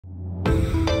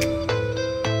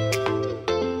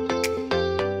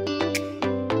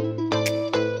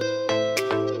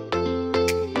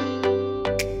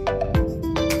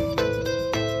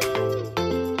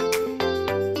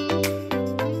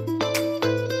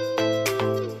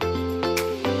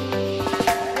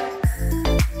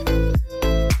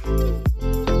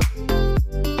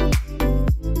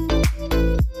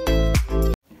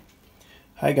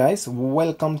Hi guys,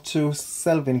 welcome to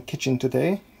Selvin Kitchen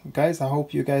today. Guys, I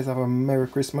hope you guys have a Merry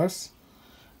Christmas.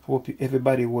 Hope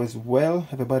everybody was well,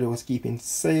 everybody was keeping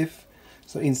safe.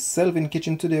 So in Selvin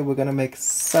Kitchen today we're gonna make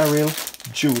sorrel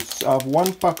juice. I have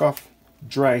 1 pack of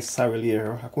dry sorrel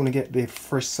here. I couldn't get the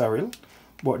fresh sorrel,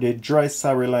 but the dry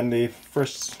sorrel and the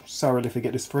fresh sorrel, if you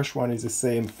get this fresh one, is the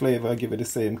same flavor, give it the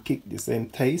same kick, the same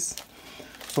taste.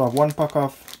 So I have 1 pack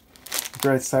of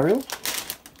dried sorrel.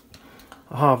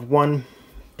 I have 1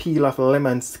 peel of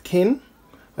lemon skin.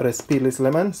 I just peel this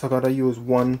lemon, so I gotta use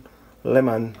 1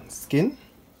 lemon skin.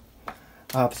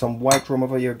 I have some white rum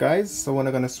over here, guys. So when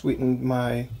I'm gonna sweeten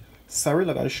my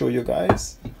sorrel, I'm gonna show you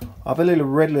guys. I have a little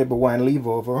red label wine leave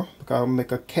over because I'll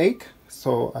make a cake.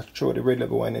 So I throw the red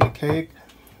label wine in the cake.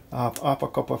 I have half a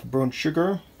cup of brown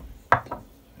sugar. I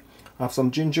have some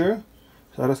ginger.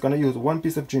 So I'm just gonna use 1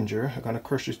 piece of ginger. I'm gonna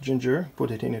crush this ginger, put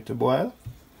it in it to boil.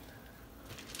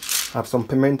 I have some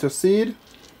pimento seed.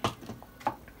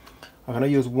 I'm going to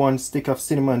use 1 stick of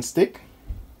cinnamon stick.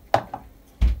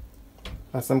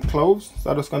 And some cloves. So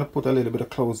I'm just going to put a little bit of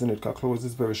cloves in it because cloves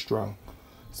is very strong.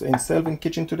 So in Selvin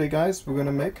Kitchen today, guys, we're going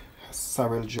to make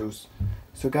sorrel juice.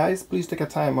 So guys, please take a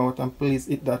time out and please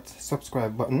hit that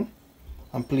subscribe button.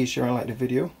 And please share and like the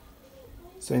video.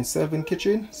 So in Selvin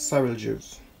Kitchen, sorrel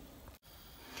juice.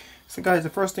 So guys, the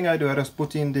first thing I do, I just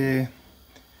put in the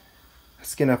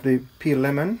skin of the peeled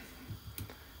lemon.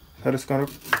 I'm just going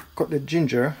to cut the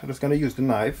ginger. I'm just going to use the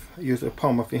knife, use the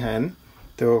palm of your hand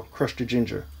to crush the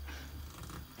ginger.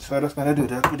 So I'm just going to do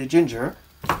that with the ginger.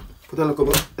 Put a little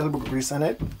bit elbow grease on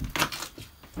it.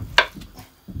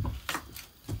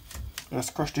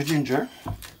 Just crush the ginger.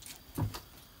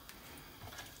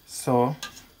 So I'm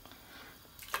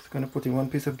going to put in 1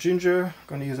 piece of ginger. I'm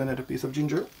going to use another piece of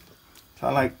ginger. So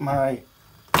I like my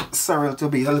sorrel to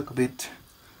be a little bit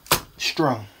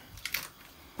strong.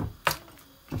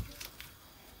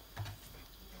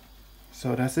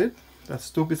 So that's it.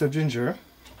 That's 2 pieces of ginger,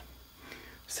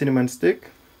 cinnamon stick.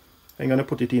 I'm gonna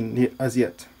put it in the as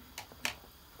yet,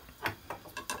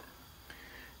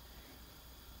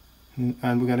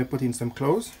 and we're gonna put in some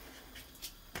cloves.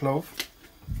 Clove.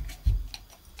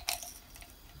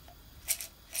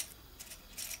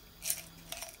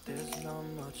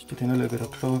 Put in a little bit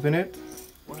of clove in it.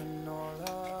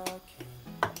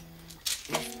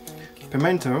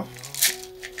 Pimento.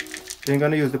 Then I'm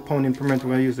going to use the pounding pimento.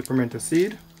 We're going to use the pimento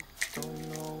seed.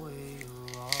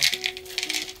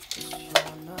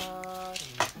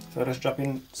 So just drop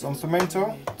in some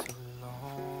pimento.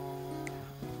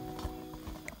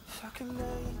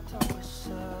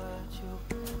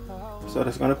 So I'm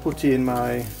just going to put it in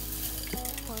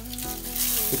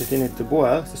it to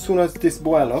boil. So as soon as this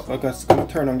boil up, I'm just going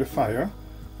to turn on the fire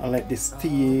and let the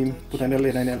steam, put on the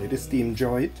lid and then let the steam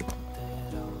draw it.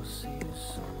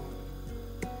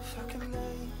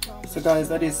 So guys,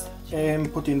 that is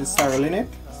putting the sorrel in it.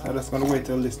 So I'm just going to wait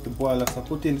till this to boil up. So I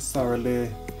put in the sorrel, the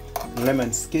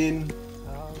lemon skin,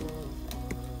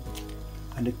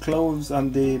 and the cloves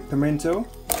and the pimento.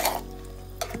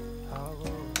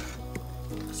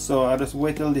 So I just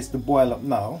wait till this to boil up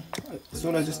now. As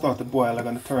soon as it starts to boil, I'm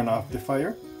going to turn off the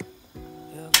fire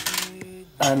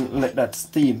and let that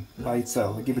steam by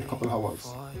itself. Give it a couple of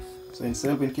hours. So in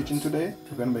Selvin Kitchen today,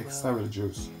 we're going to make sorrel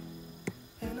juice.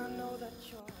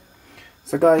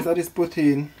 So guys, I just put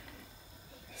in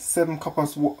 7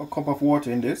 cups of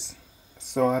water in this.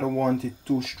 So I don't want it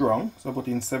too strong. So I put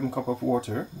in 7 cups of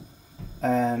water.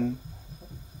 And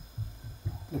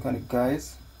look at it,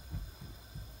 guys.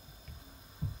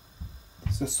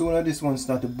 So as soon as this one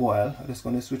starts to boil, I'm just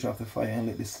going to switch off the fire and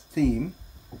let the steam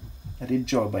let it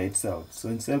draw by itself. So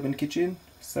in Selvin Kitchen,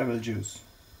 sorrel juice.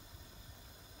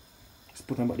 Just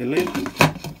put on about the lid.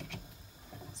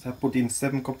 So I put in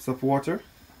 7 cups of water.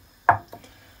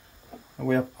 And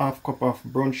we have half cup of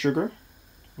brown sugar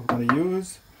we're going to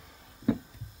use.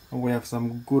 And we have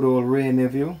some good old Wray,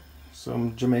 Nephew,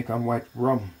 some Jamaican white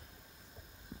rum.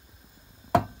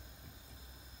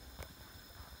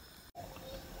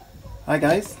 Hi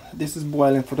guys, this is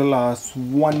boiling for the last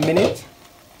 1 minute.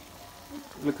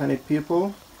 Look at it,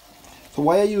 people. So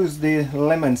why I use the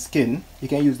lemon skin, you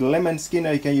can use the lemon skin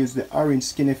or you can use the orange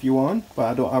skin if you want, but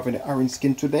I don't have any orange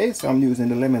skin today, so I'm using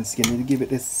the lemon skin to give it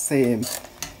the same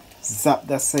zap,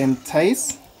 the same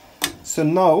taste. So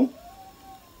now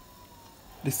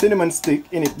the cinnamon stick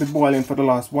in it be boiling for the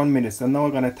last 1 minute. So now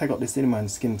we're gonna take out the cinnamon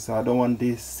skin. So I don't want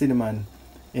the cinnamon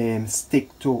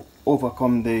stick to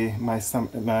overcome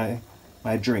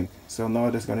my drink. So now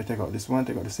I'm just gonna take out this one,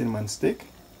 take out the cinnamon stick,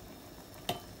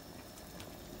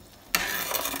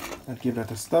 and give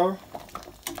that a stir.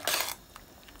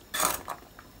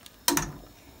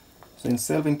 So in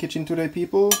Selvin Kitchen today,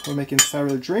 people, we're making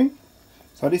sorrel drink.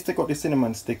 So I just take out the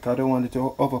cinnamon stick. I don't want it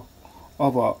to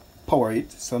overpower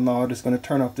it. So now I'm just going to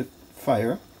turn off the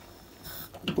fire.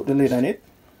 Put the lid on it.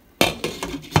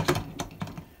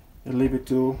 And leave it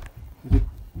to the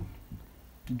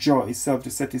jar itself to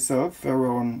set itself for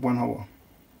around 1 hour.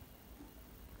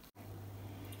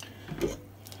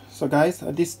 So guys,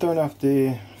 I just turn off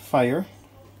the fire.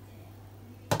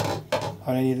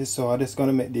 And I need this, so I'm just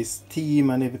gonna make this steam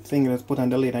and everything that's put on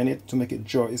the lid on it to make it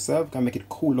jar itself. Gonna make it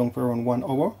cool down for around 1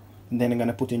 hour. And then I'm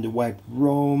gonna put in the white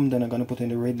rum, then I'm gonna put in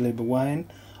the red label wine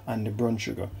and the brown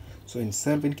sugar. So in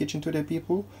Selvin Kitchen today,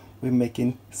 people, we're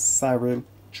making sorrel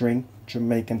drink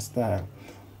Jamaican style.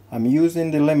 I'm using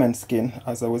the lemon skin,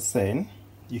 as I was saying.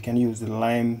 You can use the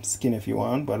lime skin if you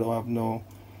want, but I don't have no.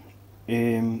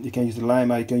 You can use the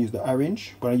lime or you can use the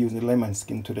orange, but I'm using the lemon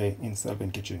skin today in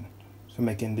Selvin Kitchen. So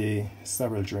making the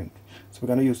sorrel drink. So we're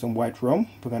gonna use some white rum,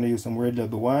 we're gonna use some red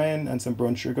label wine and some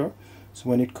brown sugar. So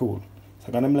when it cool, so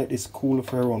I'm gonna let this cool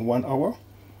for around 1 hour.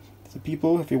 So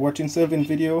people, if you're watching Selvin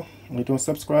video and you don't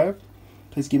subscribe,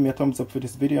 please give me a thumbs up for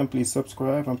this video and please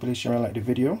subscribe and please share and like the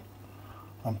video.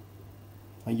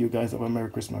 And you guys have a Merry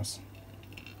Christmas.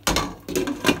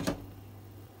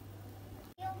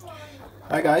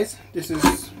 Hi guys, this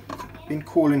has been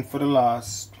cooling for the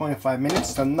last 25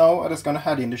 minutes, and now I'm just gonna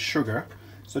add in the sugar.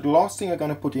 So the last thing I'm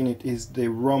gonna put in it is the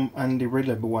rum and the red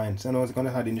label wine. So now I'm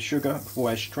gonna add in the sugar before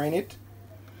I strain it.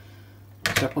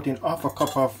 So I put in half a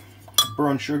cup of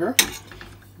brown sugar.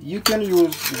 You can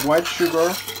use white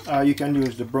sugar or you can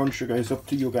use the brown sugar. It's up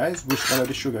to you guys which one of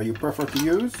the sugar you prefer to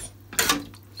use.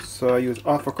 So I use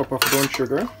half a cup of brown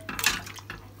sugar.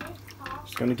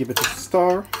 Just gonna give it a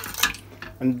stir,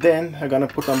 and then I'm gonna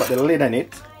put on back the lid on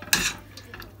it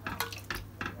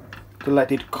to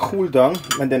let it cool down,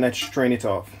 and then I strain it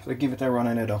off. So give it around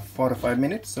another 4 to 5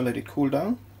 minutes, so let it cool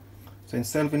down. So in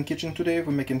Selvin Kitchen today,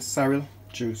 we're making sorrel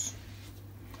juice.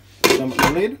 Put on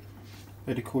the lid,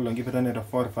 let it cool down, give it another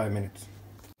 4 to 5 minutes.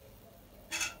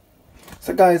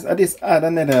 So guys, I just add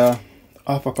another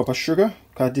half a cup of sugar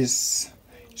because this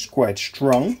is quite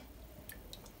strong.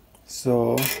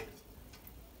 So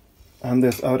I'm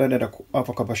just add another half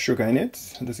a cup of sugar in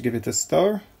it. Just give it a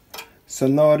stir. So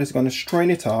now I'm just going to strain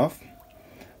it off.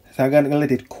 So I'm going to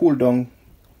let it cool down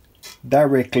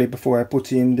directly before I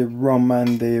put in the rum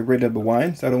and the red label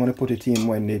wine. So I don't want to put it in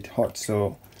when it's hot.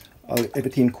 So I'll let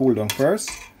everything cool down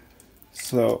first.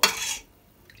 So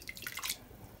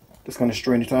just going to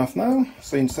strain it off now.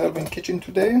 So in Selvin Kitchen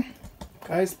today,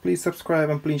 guys, please subscribe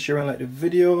and please share and like the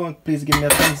video, and please give me a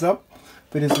thumbs up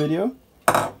for this video.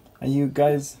 And you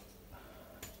guys,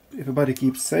 everybody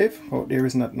keeps safe out there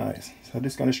is not nice. So I'm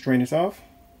just going to strain it off.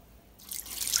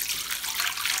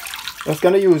 I'm just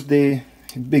going to use the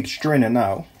big strainer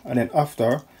now, and then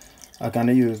after I'm going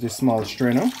to use the small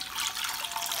strainer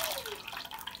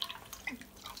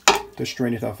to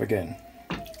strain it off again.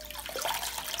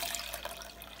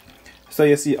 So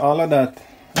you see all of that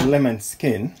lemon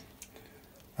skin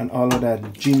and all of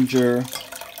that ginger,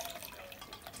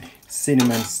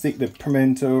 cinnamon stick, the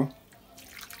pimento,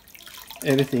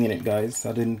 everything in it, guys.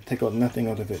 I didn't take out nothing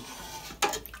out of it.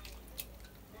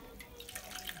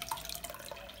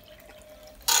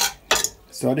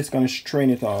 So I'm just going to strain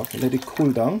it off, let it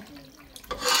cool down,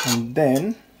 and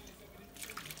then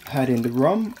add in the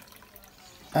rum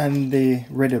and the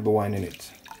red label wine in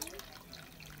it.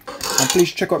 And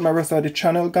please check out my rest of the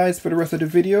channel, guys, for the rest of the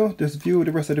video. Just view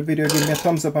the rest of the video, give me a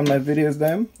thumbs up on my videos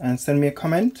then, and send me a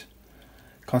comment.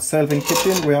 Because Selvin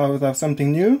Kitchen, we always have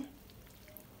something new.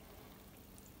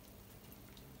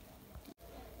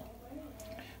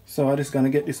 So I'm just going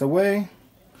to get this away.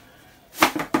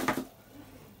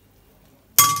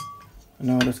 And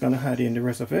now I'm just going to add in the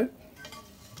rest of it.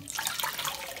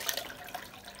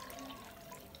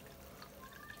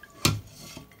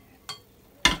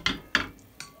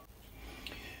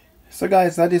 So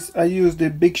guys, I use the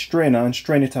big strainer and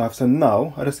strain it off. So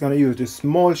now I'm just going to use the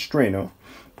small strainer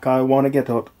because I want to get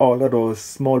out all of those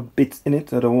small bits in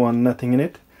it. I don't want nothing in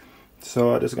it.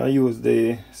 So I'm just going to use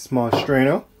the small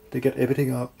strainer to get everything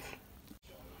out.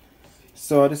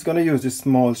 So I'm just going to use the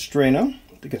small strainer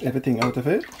to get everything out of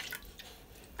it.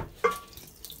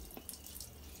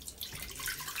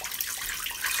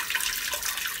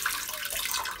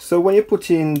 So when you put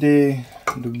in the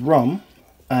rum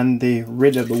and the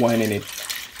red label wine in it,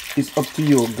 it's up to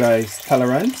you guys'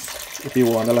 tolerance. If you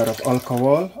want a lot of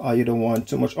alcohol or you don't want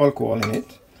too much alcohol in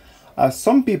it.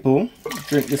 Some people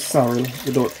drink the sorrel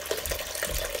without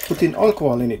putting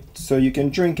alcohol in it, so you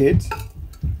can drink it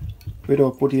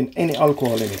without putting any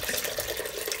alcohol in it.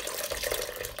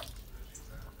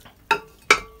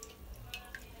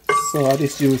 So I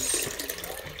just use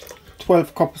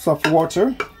 12 cups of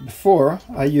water. Before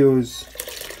I use,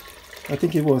 I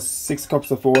think it was 6 cups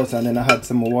of water, and then I had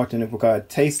some more water in it because I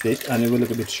tasted it and it was a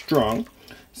little bit strong.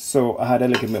 So I had a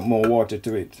little bit more water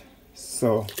to it.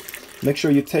 So make sure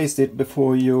you taste it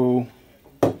before you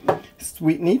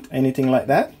sweeten it, anything like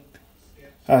that.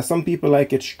 Some people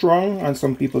like it strong and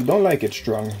some people don't like it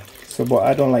strong. So, but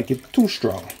I don't like it too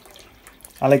strong.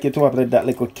 I like it to have that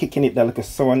little kick in it, that little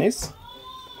sourness.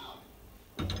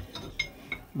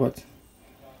 But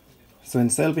so in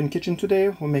Selvin Kitchen today,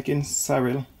 we're making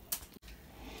sorrel.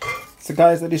 So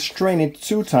guys, I just strain it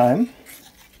 2 times.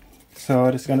 So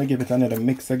I'm just gonna give it another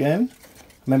mix again.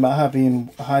 Remember,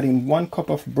 adding 1 cup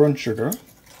of brown sugar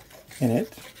in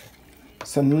it.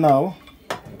 So now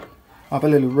I have a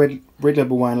little red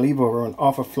label wine leave over on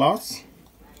half a floss.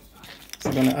 So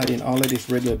I'm gonna add in all of this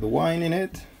red label wine in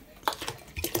it.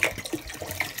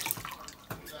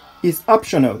 It's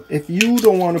optional. If you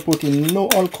don't want to put in no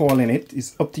alcohol in it,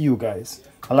 it's up to you guys.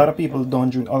 A lot of people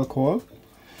don't drink alcohol,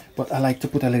 but I like to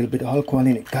put a little bit of alcohol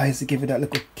in it, guys, to give it that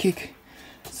little kick.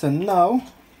 So now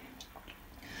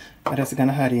I'm just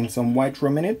gonna add in some white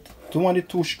rum in it. Don't want it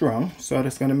too strong, so I'm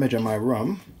just gonna measure my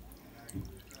rum.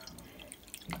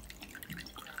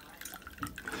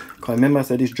 Because remember, I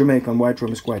said this Jamaican white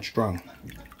rum is quite strong.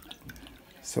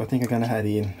 So I think I'm gonna add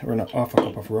in around half a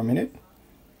cup of rum in it.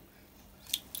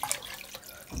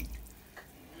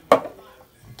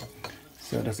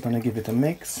 So that's gonna give it a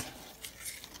mix.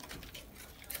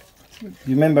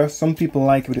 Remember, some people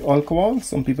like it with alcohol,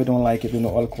 some people don't like it with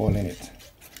no alcohol in it.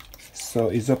 So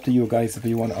it's up to you guys if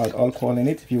you want to add alcohol in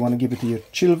it. If you want to give it to your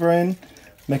children,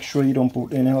 make sure you don't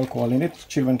put any alcohol in it.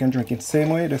 Children can drink it the same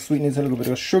way. The sweetness, a little bit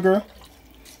of sugar.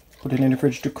 Put it in the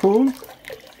fridge to cool,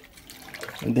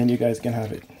 and then you guys can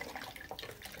have it.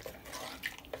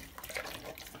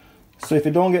 So if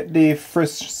you don't get the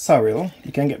fresh sorrel,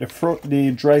 you can get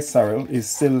the dry sorrel. It's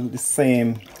still the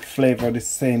same flavor, the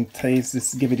same taste,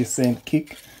 just give it the same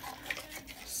kick.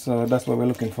 So that's what we're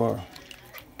looking for.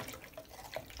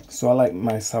 So I like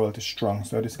my sorrel to strong,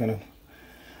 so I'm just gonna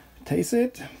taste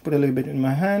it, put a little bit in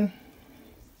my hand.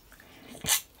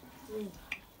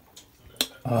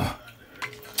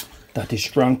 That is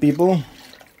strong, people.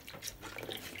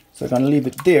 So I'm gonna leave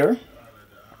it there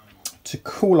to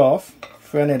cool off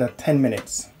for another 10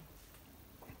 minutes.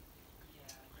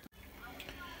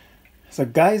 So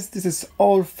guys, this is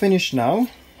all finished now.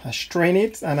 I strain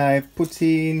it and I put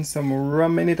in some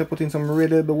rum in it. I put in some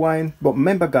red label wine. But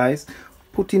remember guys,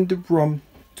 put in the rum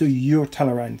to your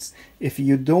tolerance. If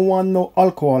you don't want no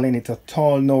alcohol in it at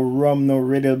all, no rum, no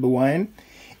red label wine,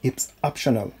 it's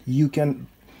optional. You can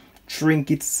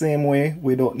drink it same way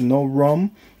without no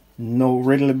rum, no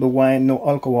red label wine, no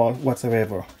alcohol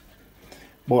whatsoever.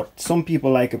 But some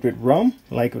people like it with rum,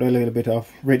 like with a little bit of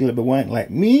red label wine, like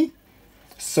me.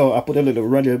 So I put a little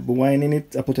red label wine in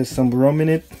it. I put some rum in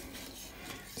it.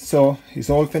 So it's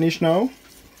all finished now.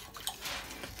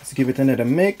 Let's give it another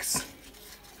mix.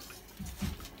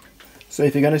 So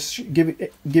if you're gonna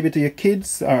give it to your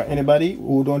kids or anybody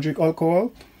who don't drink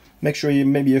alcohol, make sure you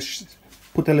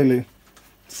put a little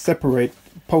separate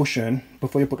portion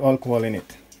before you put alcohol in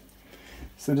it.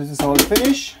 So this is all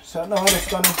finished. So now I'm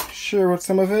just gonna share with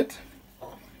some of it.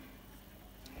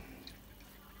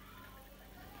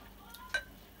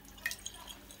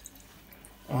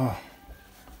 Oh,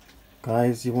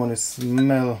 guys, you want to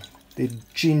smell the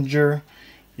ginger,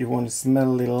 you want to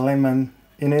smell the lemon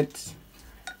in it.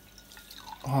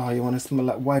 Oh, you want to smell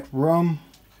that white rum.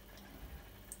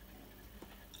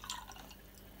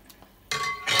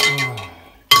 Oh,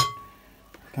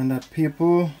 and that,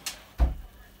 people.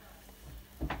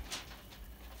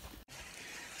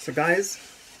 So guys,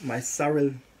 my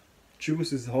sorrel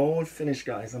juice is all finished,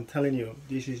 guys. I'm telling you,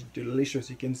 this is delicious.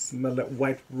 You can smell that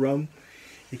white rum,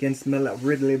 you can smell that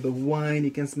red label wine, you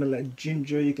can smell that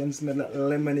ginger, you can smell that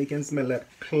lemon, you can smell that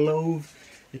clove,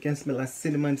 you can smell that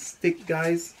cinnamon stick,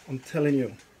 guys. I'm telling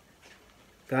you,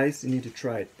 guys, you need to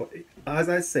try it. But as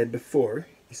I said before,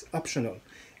 it's optional.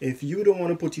 If you don't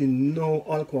want to put in no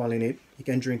alcohol in it, you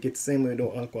can drink it same way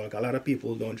without alcohol. A lot of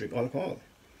people don't drink alcohol.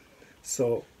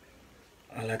 So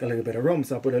I like a little bit of rum,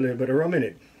 so I put a little bit of rum in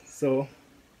it. So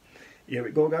here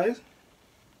we go, guys.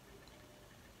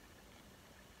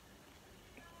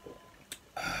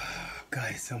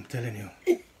 Guys, I'm telling you,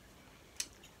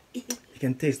 you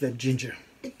can taste that ginger,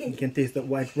 you can taste that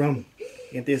white rum,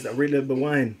 you can taste that red label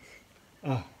wine.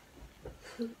 Oh,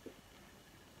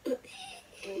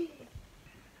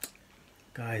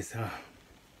 guys,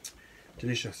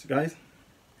 delicious, guys.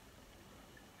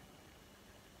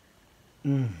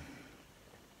 I'm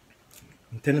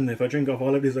telling you, if I drink off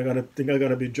all of this, I think I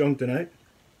gotta be drunk tonight.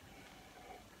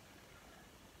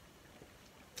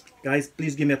 Guys,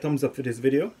 please give me a thumbs up for this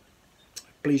video.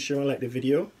 Please share and like the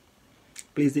video.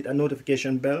 Please hit a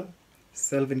notification bell,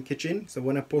 Selvin Kitchen, so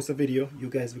when I post a video, you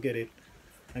guys will get it.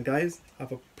 And guys,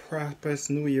 have a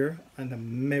prosperous New Year and a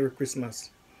Merry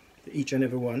Christmas to each and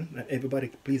every one. And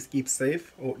everybody, please keep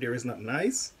safe. Out there is not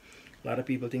nice. A lot of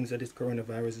people think that this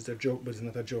coronavirus is a joke, but it's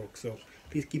not a joke. So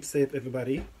please keep safe,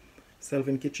 everybody.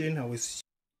 Selvin Kitchen, I was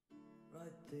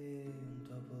right there on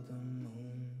top of the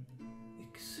moon. We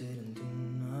could sit and do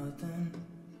nothing.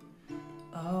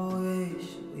 I wish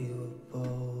we were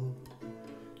bold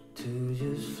to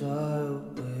just fly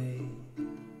away.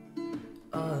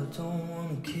 I don't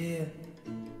wanna care.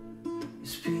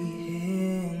 Just be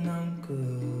here and I'm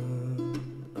good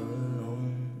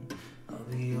alone. I'll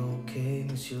be okay,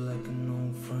 miss you like an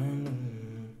old friend.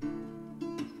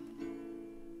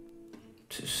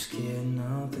 Too scared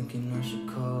now, thinking I should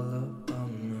call up all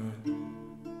night.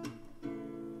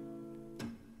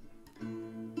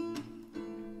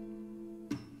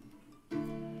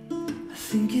 I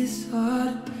think it's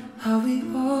hard how we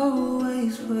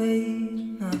always wait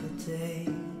another day.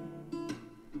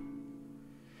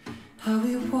 How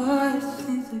we watch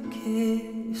things like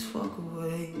kids walk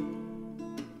away.